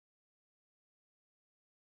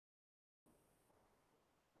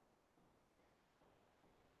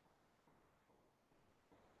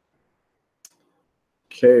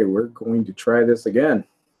Okay, we're going to try this again.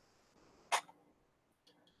 I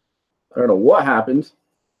don't know what happened.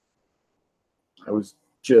 I was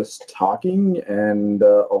just talking and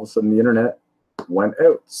all of a sudden the internet went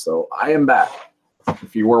out. So I am back.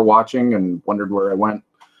 If you were watching and wondered where I went,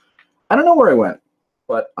 I don't know where I went,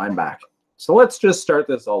 but I'm back. So let's just start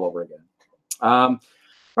this all over again.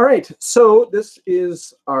 All right, so this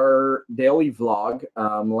is our daily vlog.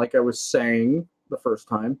 Like I was saying the first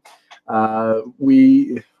time,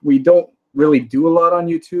 we don't really do a lot on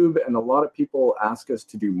YouTube, and a lot of people ask us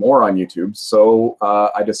to do more on YouTube. So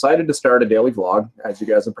I decided to start a daily vlog, as you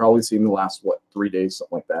guys have probably seen the last, 3 days,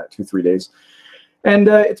 something like that, 2-3 days. And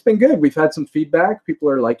it's been good. We've had some feedback. People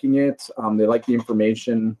are liking it. They like the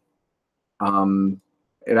information.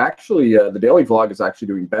 It actually, the daily vlog is actually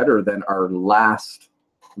doing better than our last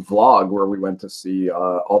vlog where we went to see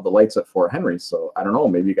all the lights at Fort Henry. So I don't know,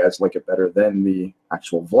 maybe you guys like it better than the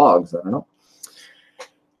actual vlogs. I don't know.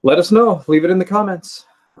 Let us know. Leave it in the comments.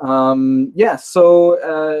 Yeah,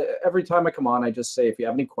 so every time I come on, I just say, if you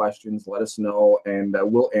have any questions, let us know, and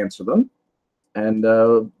we'll answer them.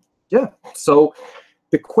 And yeah, so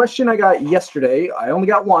the question I got yesterday, I only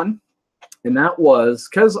got one, and that was,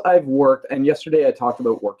 because I've worked, and yesterday I talked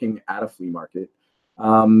about working at a flea market.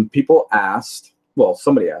 People asked, well,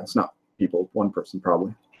 somebody asked, not people, one person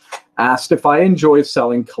probably, asked if I enjoy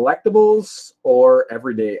selling collectibles or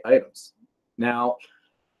everyday items. Now,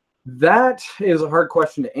 that is a hard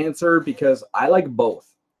question to answer because I like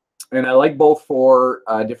both, and I like both for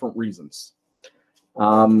different reasons.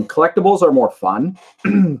 Collectibles are more fun.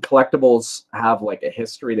 Collectibles have like a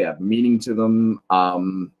history, they have meaning to them,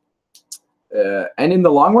 and in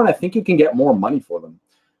the long run, I think you can get more money for them.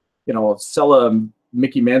 You know, sell a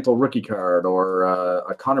Mickey Mantle rookie card or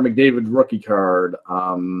a Connor McDavid rookie card,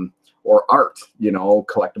 or art, you know,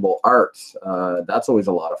 collectible art. That's always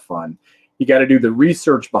a lot of fun. You got to do the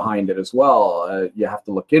research behind it as well. You have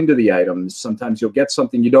to look into the items. Sometimes you'll get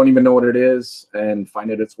something you don't even know what it is and find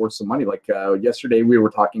out it's worth some money. Like yesterday we were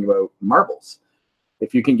talking about marbles.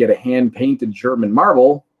 If you can get a hand-painted German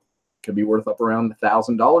marble, it could be worth up around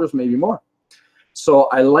 $1,000, maybe more. So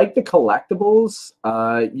I like the collectibles.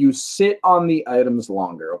 You sit on the items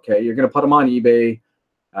longer, okay? You're going to put them on eBay.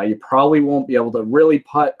 You probably won't be able to really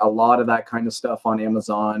put a lot of that kind of stuff on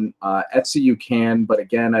Amazon. Etsy you can, but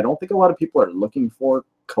again, I don't think a lot of people are looking for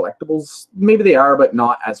collectibles. Maybe they are, but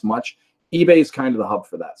not as much. eBay is kind of the hub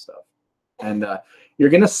for that stuff. And you're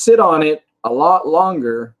going to sit on it a lot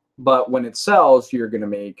longer, but when it sells, you're going to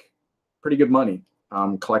make pretty good money.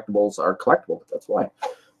 Collectibles are collectible, that's why.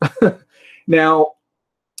 Now,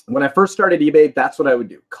 when I first started eBay, that's what I would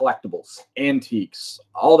do. Collectibles, antiques,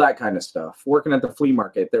 all that kind of stuff. Working at the flea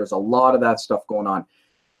market, there's a lot of that stuff going on.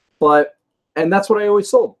 And that's what I always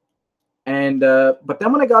sold. And but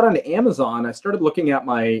then when I got onto Amazon, I started looking at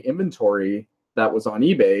my inventory that was on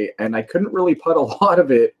eBay, and I couldn't really put a lot of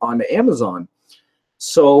it onto Amazon.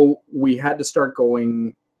 So we had to start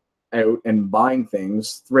going out and buying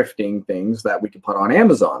things, thrifting things that we could put on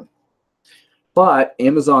Amazon. But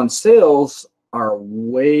Amazon sales are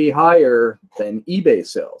way higher than eBay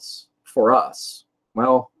sales for us.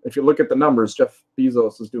 Well, if you look at the numbers, Jeff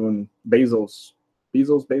Bezos is doing, Bezos, he's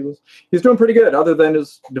doing pretty good, other than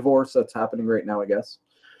his divorce that's happening right now, I guess.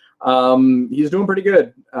 He's doing pretty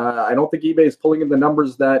good. I don't think eBay is pulling in the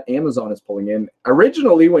numbers that Amazon is pulling in.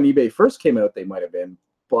 Originally, when eBay first came out, they might have been,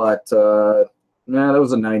 but nah, that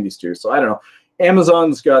was the 90s too, so I don't know.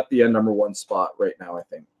 Amazon's got the #1 spot right now, I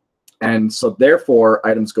think. And so therefore,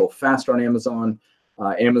 items go faster on Amazon.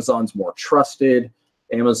 Amazon's more trusted.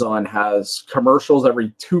 Amazon has commercials every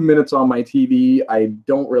 2 minutes on my TV. I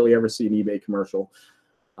don't really ever see an eBay commercial.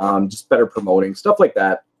 Just better promoting, stuff like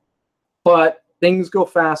that. But things go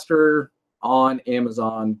faster on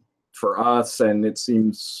Amazon for us. And it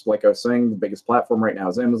seems, like I was saying, the biggest platform right now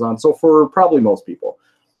is Amazon. So for probably most people.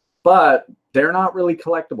 But they're not really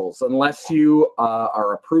collectibles unless you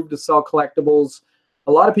are approved to sell collectibles.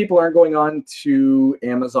 A lot of people aren't going on to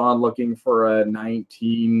Amazon looking for a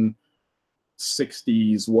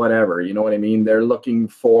 1960s whatever, you know what I mean? They're looking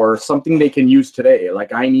for something they can use today.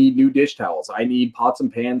 Like, I need new dish towels. I need pots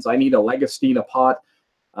and pans. I need a Legostina pot.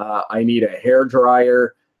 I need a hair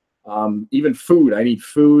dryer. Even food. I need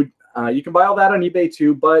food. You can buy all that on eBay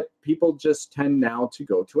too, but people just tend now to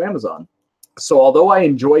go to Amazon. So although I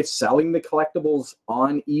enjoy selling the collectibles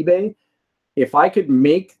on eBay, if I could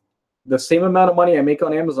make the same amount of money I make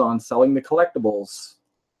on Amazon selling the collectibles.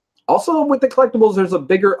 Also, with the collectibles, there's a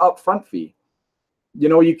bigger upfront fee. You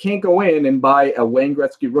know, you can't go in and buy a Wayne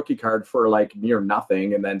Gretzky rookie card for like near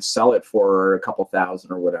nothing and then sell it for a couple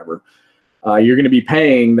thousand or whatever. you're going to be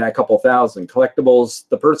paying that couple thousand. Collectibles,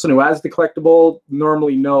 the person who has the collectible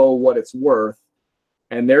normally know what it's worth,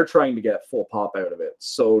 and they're trying to get full pop out of it.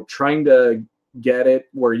 So trying to get it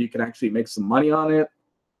where you can actually make some money on it,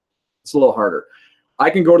 it's a little harder. I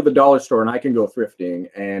can go to the dollar store and I can go thrifting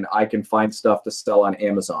and I can find stuff to sell on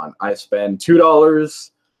Amazon. I spend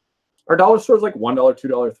 $2. Our dollar store is like $1,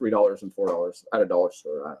 $2, $3, and $4 at a dollar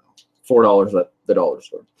store. I don't know, $4 at the dollar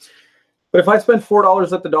store. But if I spend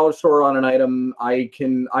 $4 at the dollar store on an item, I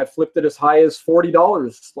flipped it as high as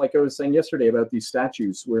 $40. Like I was saying yesterday about these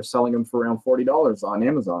statues, we're selling them for around $40 on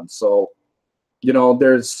Amazon. So, you know,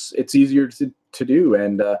 it's easier to do,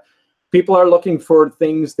 and people are looking for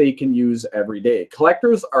things they can use every day.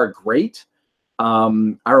 Collectors are great.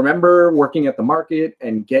 I remember working at the market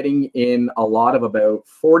and getting in a lot of about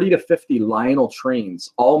 40 to 50 Lionel trains,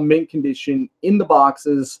 all mint condition in the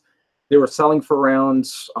boxes. They were selling for around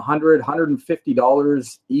 $100,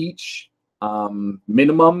 $150 each,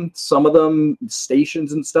 minimum. Some of them,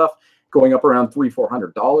 stations and stuff, going up around $300,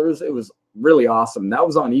 $400. It was really awesome. That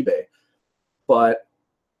was on eBay. But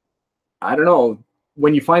I don't know.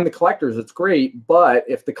 When you find the collectors, it's great. But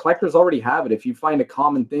if the collectors already have it, if you find a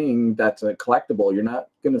common thing that's a collectible, you're not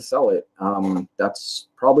going to sell it. That's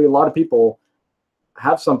probably a lot of people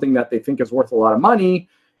have something that they think is worth a lot of money.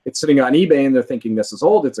 It's sitting on eBay and they're thinking this is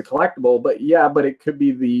old, it's a collectible, but yeah, but it could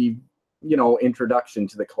be the, you know, introduction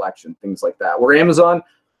to the collection, things like that. Where Amazon,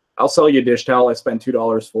 I'll sell you a dish towel I spent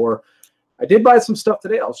 $2 for. I did buy some stuff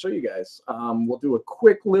today. I'll show you guys. We'll do a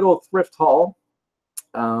quick little thrift haul.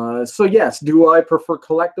 So yes, do I prefer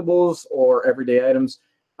collectibles or everyday items?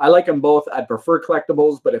 I like them both. I'd prefer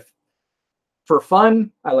collectibles, but if for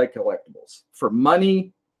fun, I like collectibles. For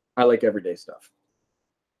money, I like everyday stuff.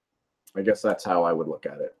 I guess that's how I would look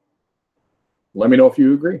at it. Let me know if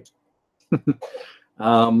you agree.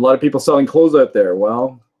 A lot of people selling clothes out there.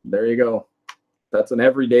 Well, there you go. That's an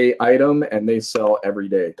everyday item, and they sell every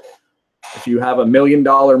day. If you have $1 million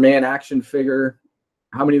man action figure,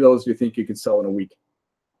 how many of those do you think you could sell in a week?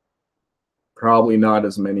 Probably not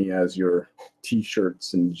as many as your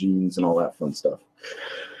t-shirts and jeans and all that fun stuff.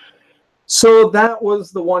 So that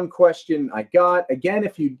was the one question I got. Again,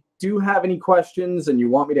 if you do have any questions and you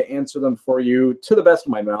want me to answer them for you to the best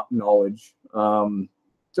of my knowledge,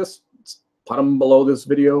 just put them below this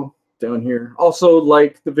video down here. Also,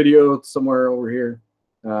 like the video somewhere over here,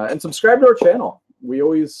 and subscribe to our channel. We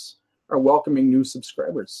always are welcoming new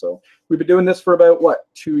subscribers. So we've been doing this for about, what,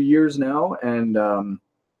 2 years now, and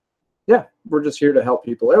yeah, we're just here to help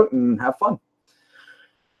people out and have fun.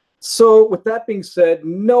 So with that being said,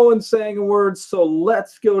 no one's saying a word, so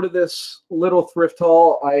let's go to this little thrift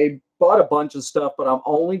haul. I bought a bunch of stuff, but I'm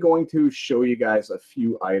only going to show you guys a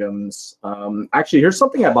few items. Actually, here's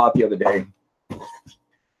something I bought the other day.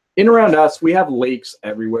 In around us, we have lakes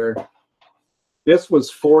everywhere. This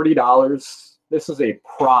was $40. This is a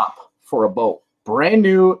prop for a boat. Brand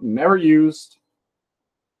new, never used.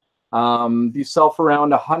 These sell for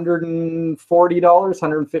around $140,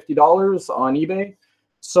 $150 on eBay.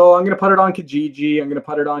 So I'm going to put it on Kijiji. I'm going to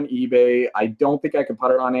put it on eBay. I don't think I can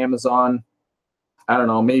put it on Amazon. I don't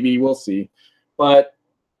know. Maybe we'll see. But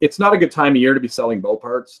it's not a good time of year to be selling boat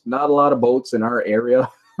parts. Not a lot of boats in our area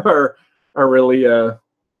are really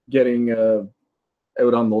getting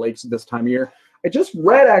out on the lakes at this time of year. I just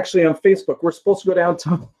read actually on Facebook we're supposed to go down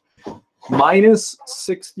to minus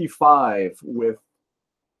 65 with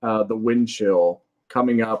the wind chill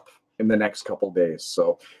coming up in the next couple days.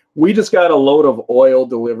 So we just got a load of oil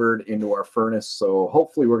delivered into our furnace, so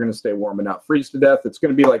hopefully we're going to stay warm and not freeze to death. It's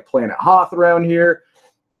going to be like Planet Hoth around here,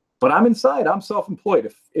 but I'm inside. I'm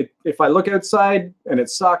self-employed. If I look outside and it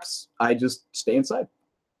sucks, I just stay inside.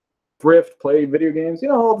 Thrift, play video games, you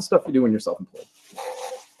know, all the stuff you do when you're self-employed.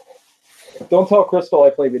 Don't tell Crystal I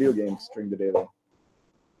play video games during the day, though.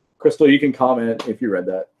 Crystal, you can comment if you read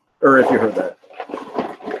that, or if you heard that.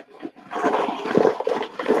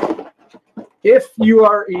 If you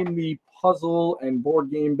are in the puzzle and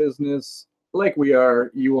board game business, like we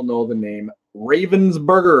are, you will know the name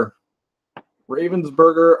Ravensburger.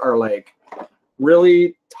 Ravensburger are like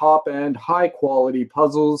really top-end, high-quality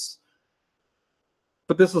puzzles.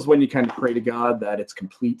 But this is when you kind of pray to God that it's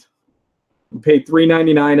complete. We paid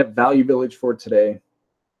 $3.99 at Value Village for today.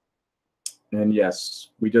 And yes,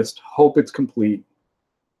 we just hope it's complete.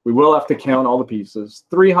 We will have to count all the pieces.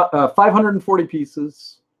 540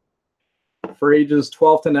 pieces. For ages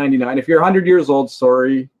 12 to 99. If you're 100 years old,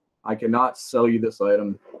 sorry, I cannot sell you this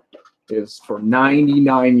item. It is for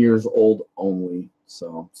 99 years old only.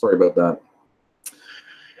 So sorry about that.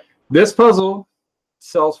 This puzzle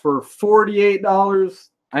sells for $48.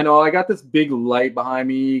 I know I got this big light behind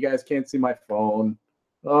me. You guys can't see my phone.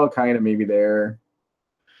 Oh, kind of maybe there.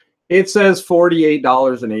 It says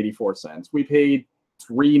 $48.84. We paid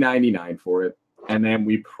 $3.99 for it, and then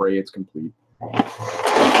we pray it's complete.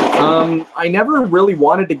 I never really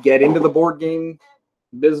wanted to get into the board game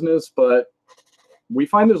business, but we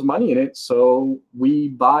find there's money in it, so we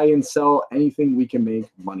buy and sell anything we can make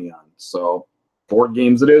money on. So board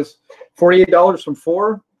games it is. $48 from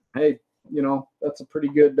 4. Hey, you know, that's a pretty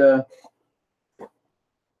good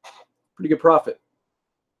profit.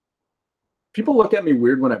 People look at me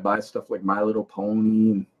weird when I buy stuff like My Little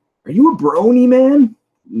Pony. Are you a brony, man?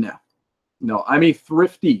 No, I'm a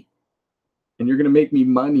thrifty, and you're gonna make me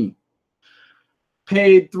money.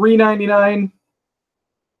 Paid $3.99.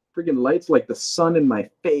 Freaking lights like the sun in my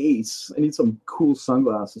face. I need some cool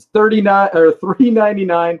sunglasses.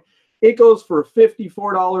 $3.99. It goes for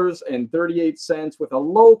 $54.38 with a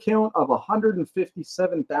low count of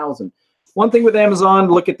 157,000. One thing with Amazon,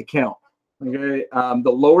 look at the count. Okay,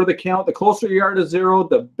 the lower the count, the closer you are to 0,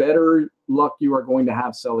 the better luck you are going to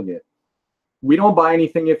have selling it. We don't buy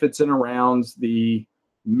anything if it's in around the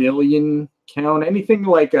million count. Anything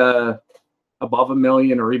like above $1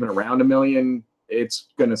 million or even around $1 million, it's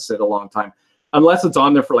gonna sit a long time, unless it's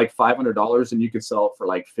on there for like $500 and you could sell it for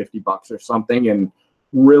like $50 or something and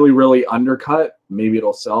really undercut. Maybe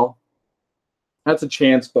it'll sell. That's a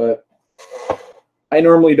chance, but I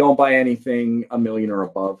normally don't buy anything $1 million or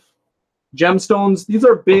above. Gemstones, these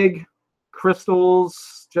are big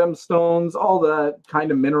crystals, gemstones, all that kind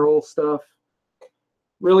of mineral stuff.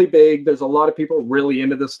 Really big. There's a lot of people really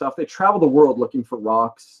into this stuff. They travel the world looking for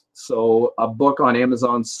rocks. So a book on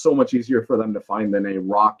Amazon is so much easier for them to find than a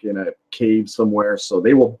rock in a cave somewhere. So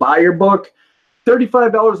they will buy your book.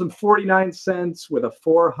 $35.49 with a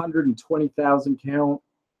 420,000 count.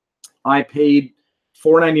 I paid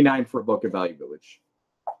 $4.99 for a book at Value Village.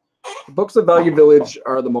 The books at Value Village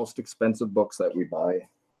are the most expensive books that we buy.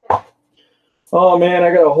 Oh man,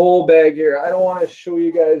 I got a whole bag here. I don't want to show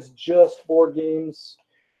you guys just board games.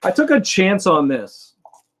 I took a chance on this.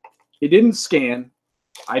 It didn't scan.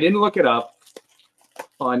 I didn't look it up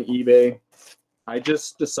on eBay. I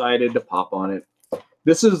just decided to pop on it.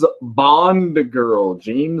 This is Bond Girl,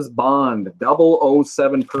 James Bond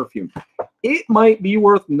 007 perfume. It might be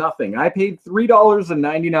worth nothing. I paid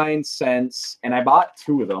 $3.99 and I bought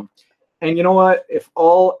 2 of them. And you know what? If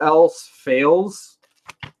all else fails,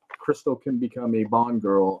 Crystal can become a Bond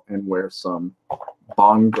Girl and wear some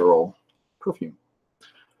Bond Girl perfume.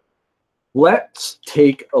 Let's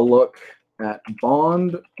take a look at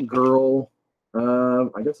Bond Girl.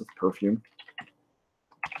 I guess it's perfume.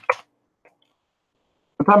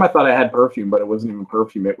 One time I thought I had perfume, but it wasn't even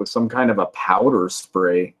perfume. It was some kind of a powder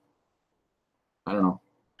spray. I don't know.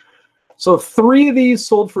 So 3 of these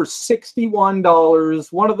sold for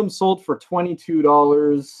 $61. One of them sold for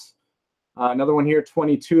 $22. Another one here,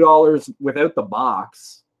 $22 without the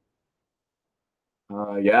box.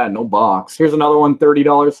 Yeah, no box. Here's another one,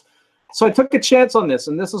 $30. So I took a chance on this,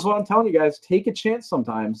 and this is what I'm telling you guys. Take a chance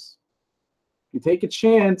sometimes. You take a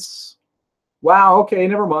chance. Wow, okay,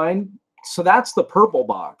 never mind. So that's the purple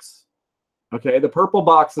box. Okay, the purple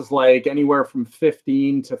box is like anywhere from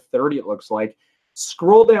 15 to 30, it looks like.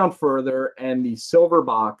 Scroll down further, and the silver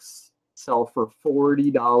box sell for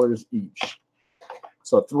 $40 each.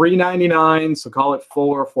 So $3.99, so call it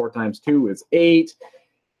 4. 4 times 2 is 8.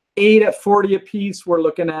 8 at 40 a piece, we're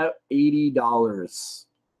looking at $80.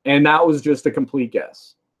 And that was just a complete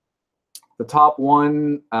guess. The top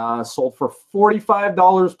one sold for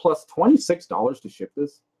 $45 plus $26 to ship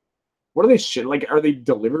this. What are they like? Are they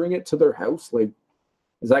delivering it to their house? Like,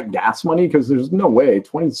 is that gas money? Because there's no way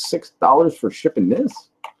 $26 for shipping this.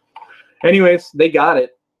 Anyways, they got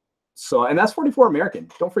it. So, and that's 44 American.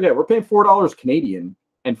 Don't forget, we're paying $4 Canadian,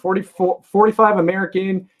 and 45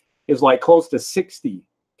 American is like close to 60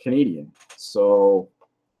 Canadian. So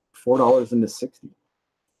 $4 into 60.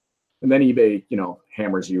 And then eBay, you know,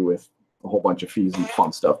 hammers you with a whole bunch of fees and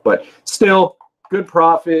fun stuff. But still, good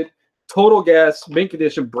profit. Total guess, mint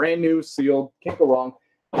condition, brand new, sealed. Can't go wrong.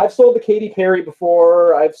 I've sold the Katy Perry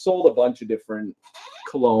before. I've sold a bunch of different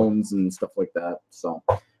colognes and stuff like that. So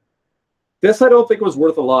this I don't think was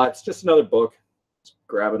worth a lot. It's just another book. Just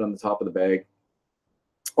grab it on the top of the bag.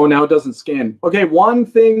 Oh, now it doesn't scan. Okay, one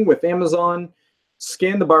thing with Amazon,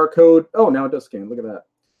 scan the barcode. Oh, now it does scan. Look at that.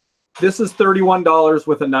 This is $31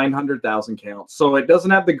 with a 900,000 count. So it doesn't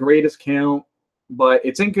have the greatest count, but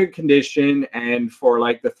it's in good condition. And for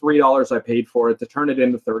like the $3 I paid for it, to turn it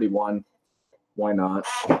into 31, why not?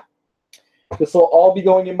 This will all be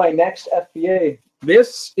going in my next FBA.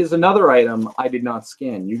 This is another item I did not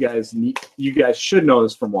scan. You guys should know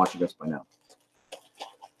this from watching us by now.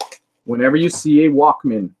 Whenever you see a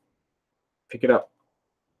Walkman, pick it up.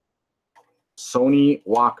 Sony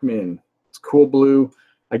Walkman. It's cool blue.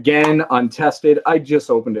 Again, untested. I just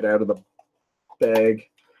opened it out of the bag.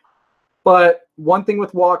 But one thing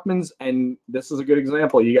with Walkmans, and this is a good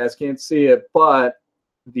example, you guys can't see it, but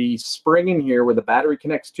the spring in here where the battery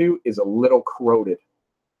connects to is a little corroded.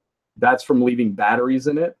 That's from leaving batteries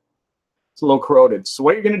in it. It's a little corroded. So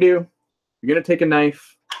what you're going to do, you're going to take a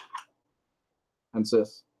knife, and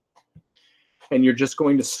this, and you're just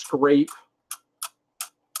going to scrape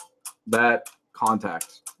that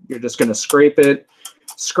contact. You're just going to scrape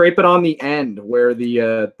it on the end where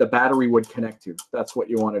the battery would connect to. That's what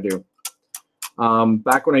you want to do.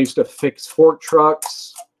 Back when I used to fix fork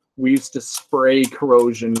trucks, we used to spray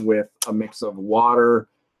corrosion with a mix of water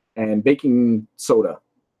and baking soda,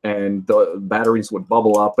 and the batteries would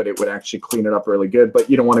bubble up, but it would actually clean it up really good. But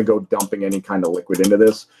you don't want to go dumping any kind of liquid into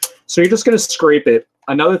this. So you're just going to scrape it.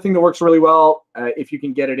 Another thing that works really well, if you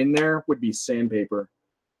can get it in there, would be sandpaper.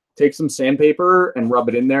 Take some sandpaper and rub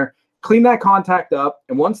it in there. Clean that contact up,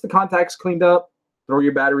 and once the contact's cleaned up, throw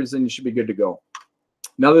your batteries in. You should be good to go.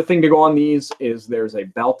 Another thing to go on these is there's a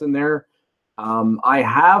belt in there. I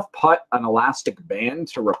have put an elastic band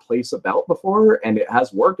to replace a belt before, and it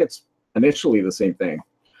has worked. It's initially the same thing.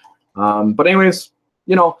 But anyways,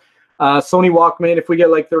 you know, Sony Walkman, if we get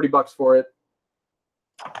like 30 bucks for it,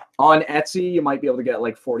 on Etsy, you might be able to get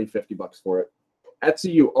like 40, 50 bucks for it.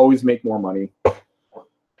 Etsy, you always make more money.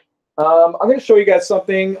 I'm going to show you guys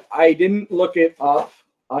something. I didn't look it up.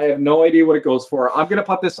 I have no idea what it goes for. I'm going to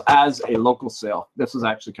put this as a local sale. This is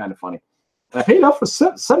actually kind of funny. I paid up for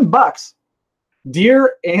 $7.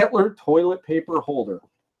 Deer Antler toilet paper holder.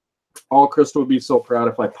 Oh, Crystal would be so proud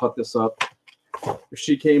if I put this up. If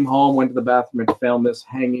she came home, went to the bathroom, and found this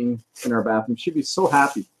hanging in our bathroom, she'd be so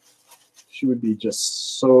happy. She would be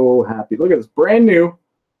just so happy. Look at this, brand new.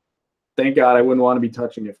 Thank God I wouldn't want to be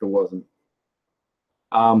touching it if it wasn't.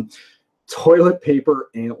 Toilet paper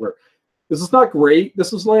antler. This is not great.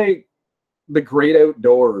 This is like the great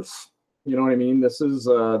outdoors. You know what I mean? This is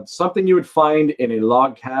something you would find in a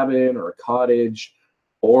log cabin or a cottage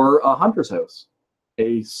or a hunter's house.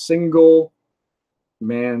 A single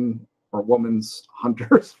man or woman's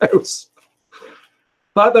hunter's house.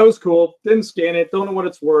 Thought that was cool. Didn't scan it. Don't know what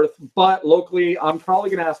it's worth. But locally, I'm probably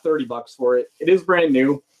going to ask 30 bucks for it. It is brand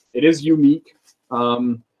new. It is unique.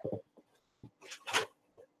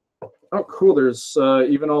 Oh, cool. There's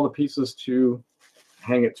even all the pieces to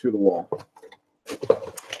hang it to the wall.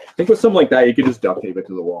 I think with something like that, you could just duct tape it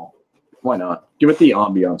to the wall. Why not? Give it the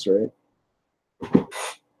ambiance, right?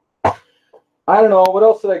 I don't know. What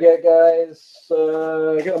else did I get, guys?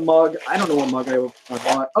 I got a mug. I don't know what mug I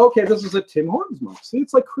bought. Okay, this is a Tim Hortons mug. See,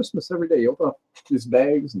 it's like Christmas every day. You open up these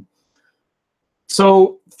bags.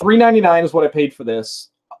 So $3.99 is what I paid for this.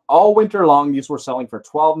 All winter long, these were selling for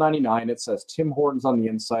 $12.99. It says Tim Hortons on the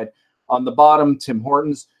inside. On the bottom, Tim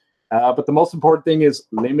Hortons. But the most important thing is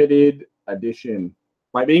limited edition.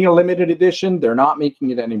 By being a limited edition, they're not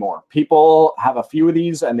making it anymore. People have a few of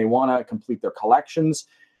these and they want to complete their collections.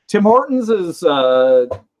 Tim Hortons is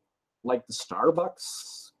like the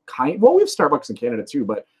Starbucks kind. Well, we have Starbucks in Canada too,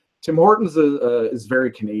 but Tim Hortons is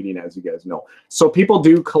very Canadian, as you guys know. So people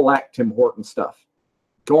do collect Tim Hortons stuff.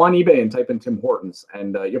 Go on eBay and type in Tim Hortons,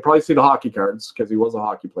 and you'll probably see the hockey cards because he was a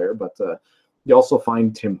hockey player, but you also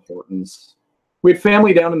find Tim Hortons. We had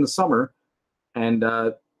family down in the summer, and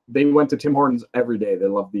they went to Tim Hortons every day. They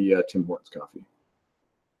love the Tim Hortons coffee.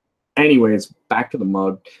 Anyways, back to the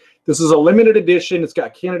mug. This is a limited edition. It's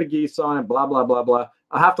got Canada Geese on it, blah, blah, blah, blah.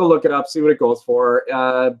 I'll have to look it up, see what it goes for.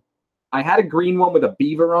 I had a green one with a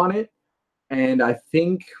beaver on it, and I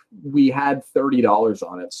think we had $30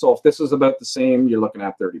 on it. So if this is about the same, you're looking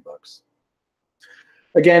at 30 bucks.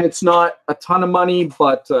 Again, it's not a ton of money,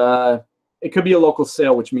 but it could be a local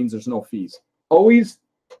sale, which means there's no fees. Always,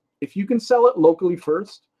 if you can sell it locally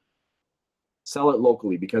first, sell it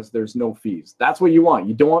locally because there's no fees. That's what you want.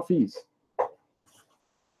 You don't want fees.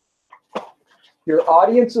 Your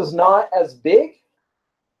audience is not as big,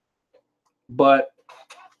 but,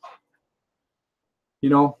 you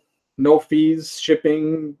know, no fees,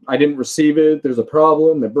 shipping. I didn't receive it. There's a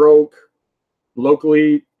problem. It broke.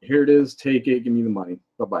 Locally, here it is. Take it. Give me the money.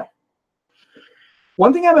 Bye-bye.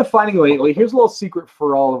 One thing I've been finding lately, here's a little secret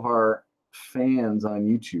for all of our fans on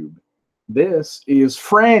YouTube. This is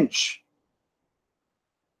French.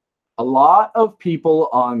 A lot of people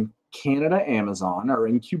on Canada Amazon are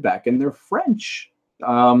in Quebec and they're French.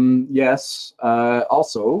 Yes,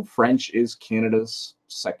 also French is Canada's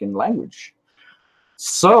second language.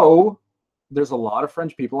 So there's a lot of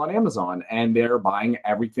French people on Amazon and they're buying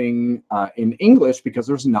everything in English because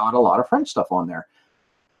there's not a lot of French stuff on there.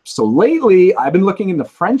 So lately, I've been looking in the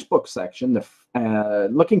French book section,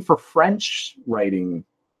 looking for French writing,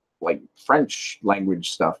 like French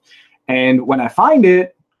language stuff. And when I find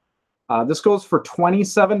it, this goes for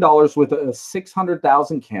 $27 with a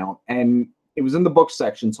 600,000 count. And it was in the book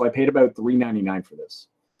section, so I paid about $3.99 for this.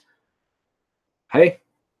 Hey,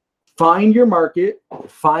 find your market,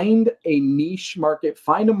 find a niche market,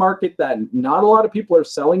 find a market that not a lot of people are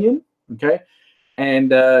selling in, okay?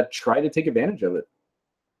 And try to take advantage of it.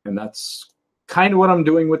 And that's kind of what I'm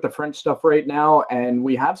doing with the French stuff right now. And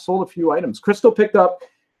we have sold a few items. Crystal picked up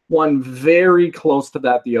one very close to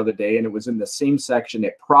that the other day, and it was in the same section.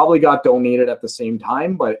 It probably got donated at the same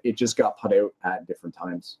time, but it just got put out at different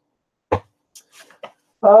times.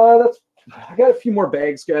 I got a few more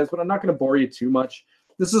bags, guys, but I'm not going to bore you too much.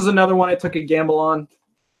 This is another one I took a gamble on.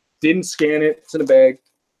 Didn't scan it. It's in a bag.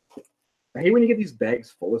 I hate when you get these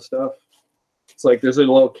bags full of stuff. It's like there's a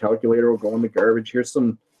little calculator will go in the garbage. Here's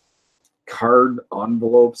some card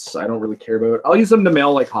envelopes I don't really care about. I'll use them to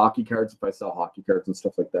mail like hockey cards if I sell hockey cards and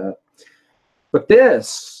stuff like that. But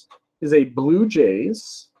this is a Blue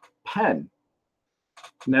Jays pen.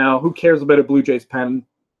 Now, who cares about a Blue Jays pen?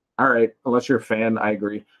 All right, unless you're a fan, I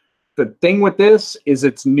agree. The thing with this is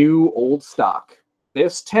it's new old stock.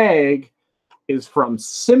 This tag is from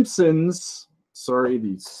Simpsons. Sorry,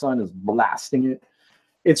 the sun is blasting it.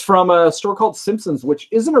 It's from a store called Simpsons, which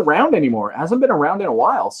isn't around anymore. It hasn't been around in a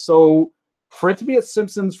while. So for it to be at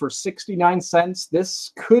Simpsons for 69 cents,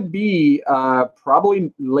 this could be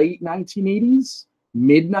probably late 1980s,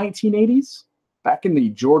 mid 1980s, back in the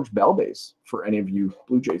George Bell days for any of you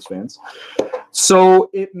Blue Jays fans. So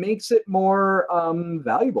it makes it more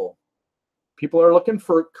valuable. People are looking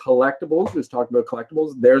for collectibles. We was talking about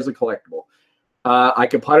collectibles. There's a collectible. I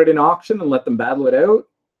could put it in auction and let them battle it out.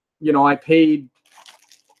 You know, I paid,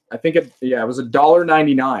 I think it was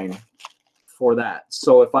 $1.99 for that.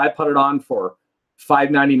 So if I put it on for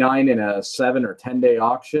 $5.99 in a 7 or 10 day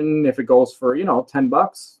auction, if it goes for, you know,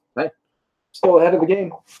 $10, hey, still ahead of the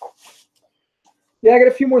game. Yeah, I got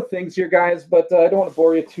a few more things here, guys, but I don't want to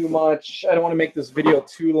bore you too much. I don't want to make this video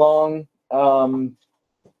too long.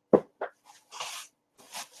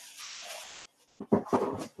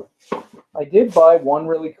 I did buy one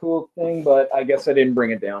really cool thing, but I guess I didn't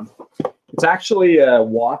bring it down. It's actually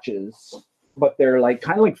watches, but they're like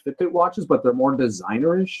kind of like Fitbit watches, but they're more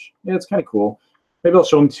designer-ish. Yeah, it's kind of cool. Maybe I'll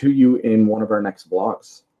show them to you in one of our next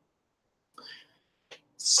vlogs.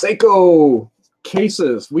 Seiko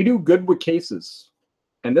cases. We do good with cases.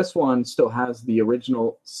 And this one still has the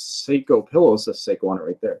original Seiko pillow. It says Seiko on it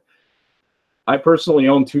right there. I personally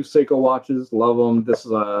own 2 Seiko watches. Love them. This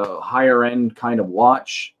is a higher end kind of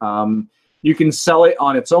watch. You can sell it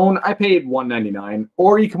on its own. I paid $1.99,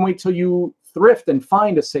 or you can wait till you thrift and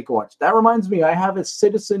find a Seiko watch. That reminds me, I have a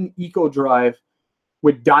Citizen Eco Drive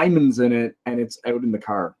with diamonds in it, and it's out in the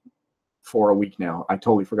car for a week now. I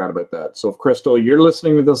totally forgot about that. So if Crystal, you're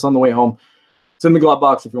listening to this on the way home, it's in the glove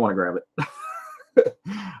box if you want to grab it.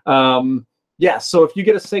 Yeah, so if you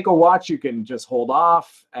get a Seiko watch, you can just hold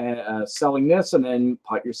off selling this and then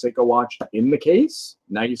put your Seiko watch in the case.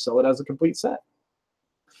 Now you sell it as a complete set.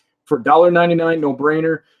 For $1.99, no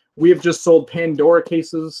brainer. We have just sold Pandora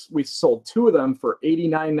cases. We sold 2 of them for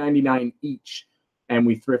 $89.99 each, and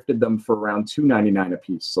we thrifted them for around $2.99 a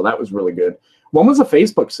piece. So that was really good. One was a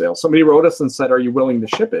Facebook sale. Somebody wrote us and said, "Are you willing to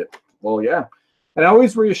ship it?" Well, yeah. And I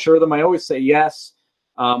always reassure them. I always say yes.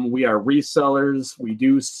 We are resellers. We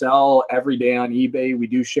do sell every day on eBay. We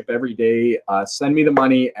do ship every day. Send me the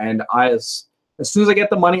money, and as soon as I get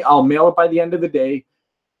the money, I'll mail it by the end of the day,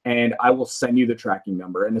 and I will send you the tracking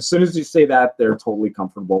number. And as soon as you say that, they're totally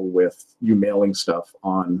comfortable with you mailing stuff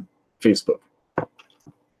on Facebook.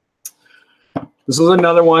 This is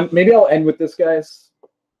another one. Maybe I'll end with this, guys.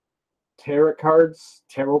 Tarot cards.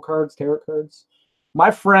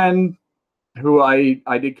 My friend, who I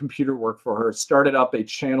did computer work for her, started up a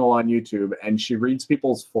channel on YouTube, and she reads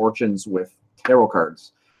people's fortunes with tarot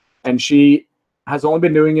cards. And she has only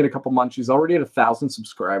been doing it a couple months. She's already at 1,000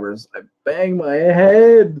 subscribers. I bang my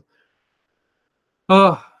head.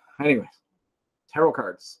 Anyways, tarot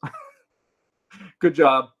cards. Good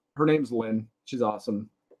job. Her name's Lynn. She's awesome.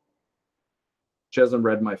 She hasn't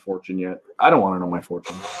read my fortune yet. I don't want to know my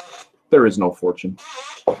fortune. There is no fortune.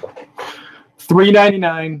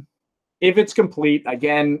 $3.99. If it's complete,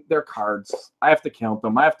 again, they're cards. I have to count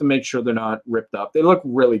them. I have to make sure they're not ripped up. They look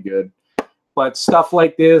really good. But stuff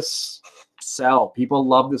like this, sell. People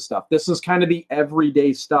love this stuff. This is kind of the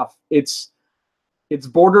everyday stuff. It's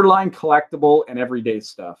borderline collectible and everyday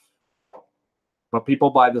stuff. But people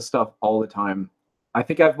buy this stuff all the time. I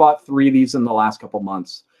think I've bought 3 of these in the last couple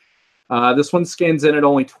months. This one scans in at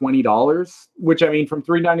only $20, which, I mean, from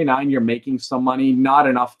 $3.99, you're making some money. Not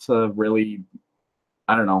enough to really,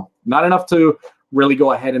 I don't know, not enough to really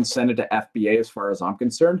go ahead and send it to FBA as far as I'm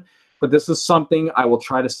concerned. But this is something I will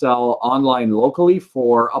try to sell online locally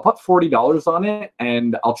for, I'll put $40 on it,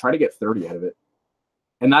 and I'll try to get 30 out of it.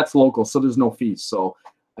 And that's local, so there's no fees. So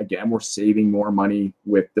again, we're saving more money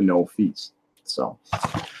with the no fees. So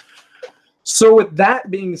with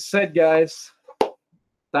that being said, guys,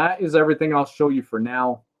 that is everything I'll show you for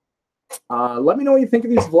now. Let me know what you think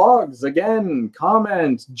of these vlogs. Again,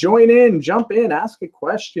 comment, join in, jump in, ask a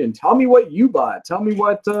question. Tell me what you bought. Tell me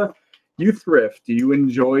what you thrift. Do you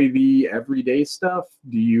enjoy the everyday stuff?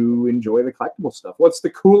 Do you enjoy the collectible stuff? What's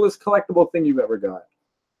the coolest collectible thing you've ever got?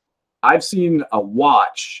 I've seen a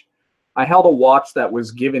watch. I held a watch that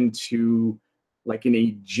was given to like an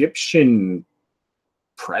Egyptian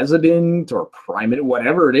president or prime,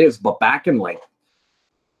 whatever it is, but back in like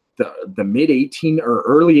the mid 18 or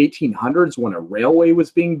early 1800s when a railway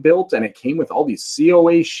was being built, and it came with all these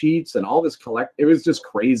COA sheets and all this it was just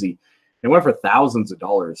crazy. It went for thousands of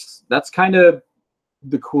dollars. That's kind of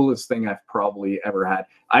the coolest thing I've probably ever had.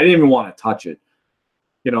 I didn't even want to touch it.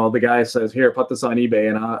 You know, the guy says, here, put this on eBay.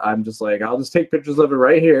 And I'm just like, I'll just take pictures of it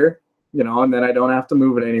right here, you know, and then I don't have to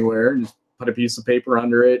move it anywhere. Just put a piece of paper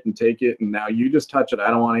under it and take it. And now you just touch it.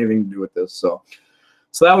 I don't want anything to do with this. So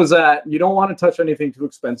that was that. You don't want to touch anything too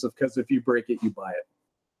expensive, because if you break it, you buy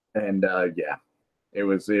it. And yeah, it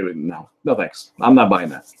was no thanks. I'm not buying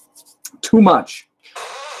that. Too much.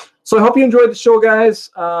 So I hope you enjoyed the show,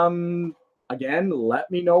 guys. Again,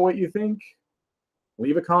 let me know what you think.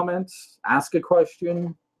 Leave a comment, ask a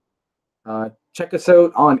question. Check us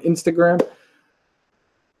out on Instagram.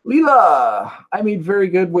 Leela, I made very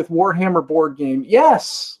good with Warhammer board game.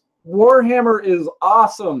 Yes, Warhammer is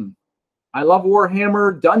awesome. I love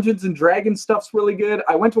Warhammer. Dungeons and Dragons stuff's really good.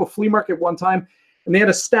 I went to a flea market one time, and they had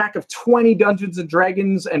a stack of 20 Dungeons and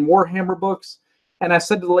Dragons and Warhammer books. And I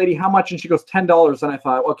said to the lady, how much? And she goes, $10. And I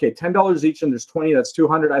thought, okay, $10 each, and there's 20. That's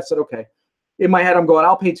 200. I said, okay. In my head, I'm going,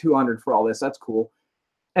 I'll pay 200 for all this. That's cool.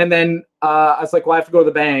 And then I was like, well, I have to go to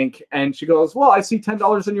the bank. And she goes, well, I see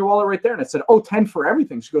 $10 in your wallet right there. And I said, oh, 10 for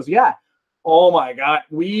everything. She goes, yeah. Oh, my God.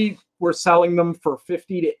 We were selling them for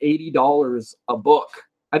 $50 to $80 a book.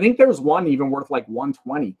 I think there was one even worth like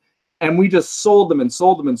 $120. And we just sold them and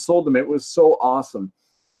sold them and sold them. It was so awesome.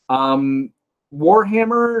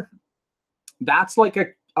 Warhammer, that's like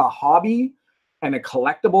a hobby and a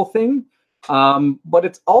collectible thing. But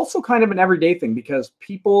it's also kind of an everyday thing, because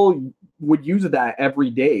people would use that every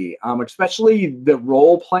day, especially the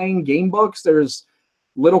role-playing game books. There's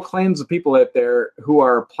little clans of people out there who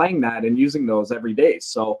are playing that and using those every day.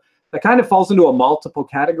 So that kind of falls into a multiple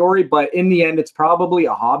category, but in the end, it's probably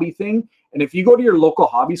a hobby thing. And if you go to your local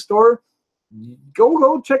hobby store,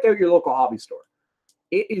 go check out your local hobby store.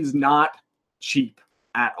 It is not cheap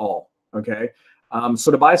at all, okay?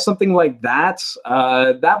 So to buy something like that,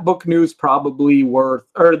 that book new is probably worth,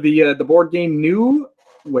 or the board game new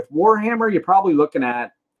with Warhammer, you're probably looking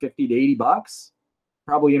at $50 to $80,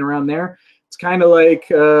 probably in around there. It's kind of like,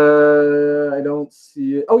 I don't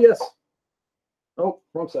see it. Oh, yes. Oh,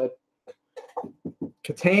 wrong side.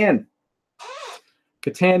 Catan.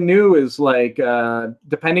 Catan new is like,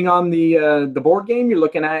 depending on the board game, you're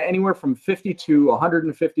looking at anywhere from $50 to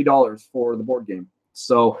 $150 for the board game.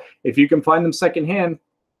 So if you can find them secondhand,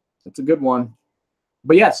 that's a good one.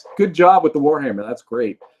 But yes, good job with the Warhammer. That's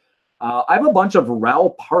great. I have a bunch of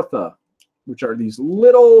Ral Partha, which are these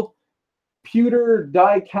little pewter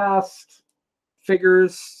die-cast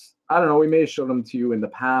figures. I don't know. We may have showed them to you in the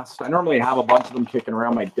past. I normally have a bunch of them kicking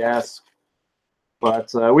around my desk,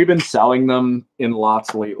 but we've been selling them in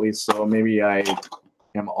lots lately, so maybe I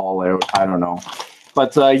am all out. I don't know.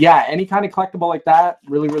 But yeah, any kind of collectible like that,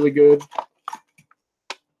 really, really good.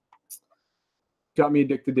 Got me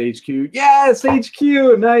addicted to HQ. Yes,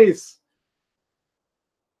 HQ, nice.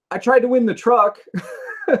 I tried to win the truck.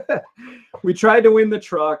 We tried to win the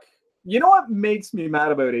truck. You know what makes me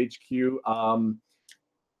mad about HQ?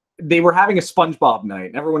 They were having a SpongeBob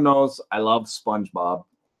night. Everyone knows I love SpongeBob.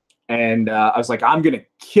 And I was like, I'm going to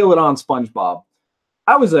kill it on SpongeBob.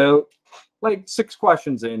 I was out. Like 6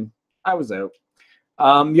 questions in, I was out.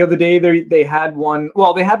 The other day, they had one.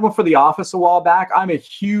 Well, they had one for The Office a while back. I'm a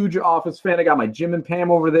huge Office fan. I got my Jim and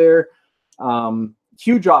Pam over there.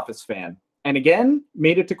 Huge Office fan. And again,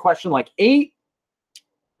 made it to question like 8.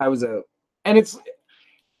 I was out. And it's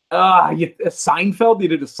Seinfeld. They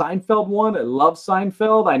did a Seinfeld one. I love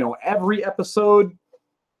Seinfeld. I know every episode.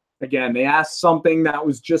 Again, they asked something that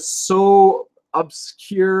was just so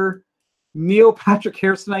obscure. Neil Patrick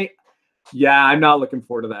Harris tonight. Yeah, I'm not looking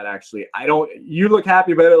forward to that, actually. You look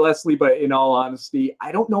happy about it, Leslie, but in all honesty,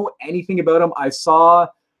 I don't know anything about him. I saw,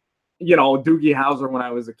 Doogie Howser when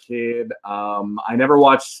I was a kid. I never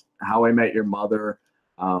watched How I Met Your Mother.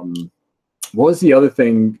 What was the other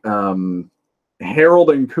thing? Harold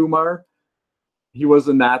and Kumar. He was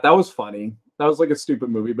in that. That was funny. That was like a stupid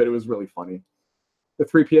movie, but it was really funny. The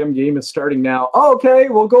 3 p.m. game is starting now. Oh, okay,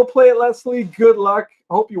 well, go play it, Leslie. Good luck.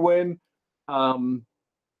 Hope you win.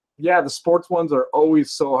 Yeah, the sports ones are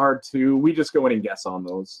always so hard too. We just go in and guess on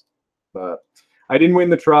those. But I didn't win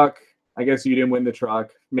the truck. I guess you didn't win the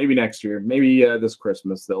truck. Maybe next year. Maybe this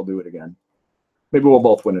Christmas they'll do it again. Maybe we'll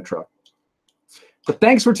both win a truck. But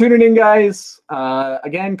thanks for tuning in, guys.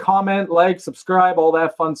 Again, comment, like, subscribe, all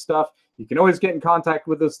that fun stuff. You can always get in contact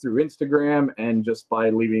with us through Instagram and just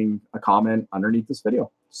by leaving a comment underneath this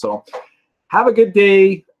video. So have a good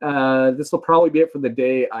day. This will probably be it for the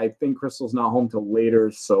day. I think Crystal's not home till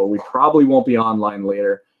later, so we probably won't be online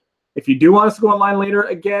later. If you do want us to go online later,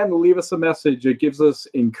 again, leave us a message. It gives us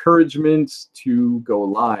encouragement to go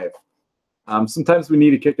live. Sometimes we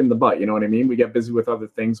need a kick in the butt, you know what I mean? We get busy with other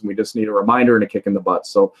things, and we just need a reminder and a kick in the butt.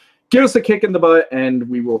 So give us a kick in the butt, and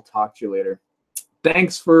we will talk to you later.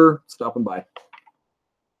 Thanks for stopping by.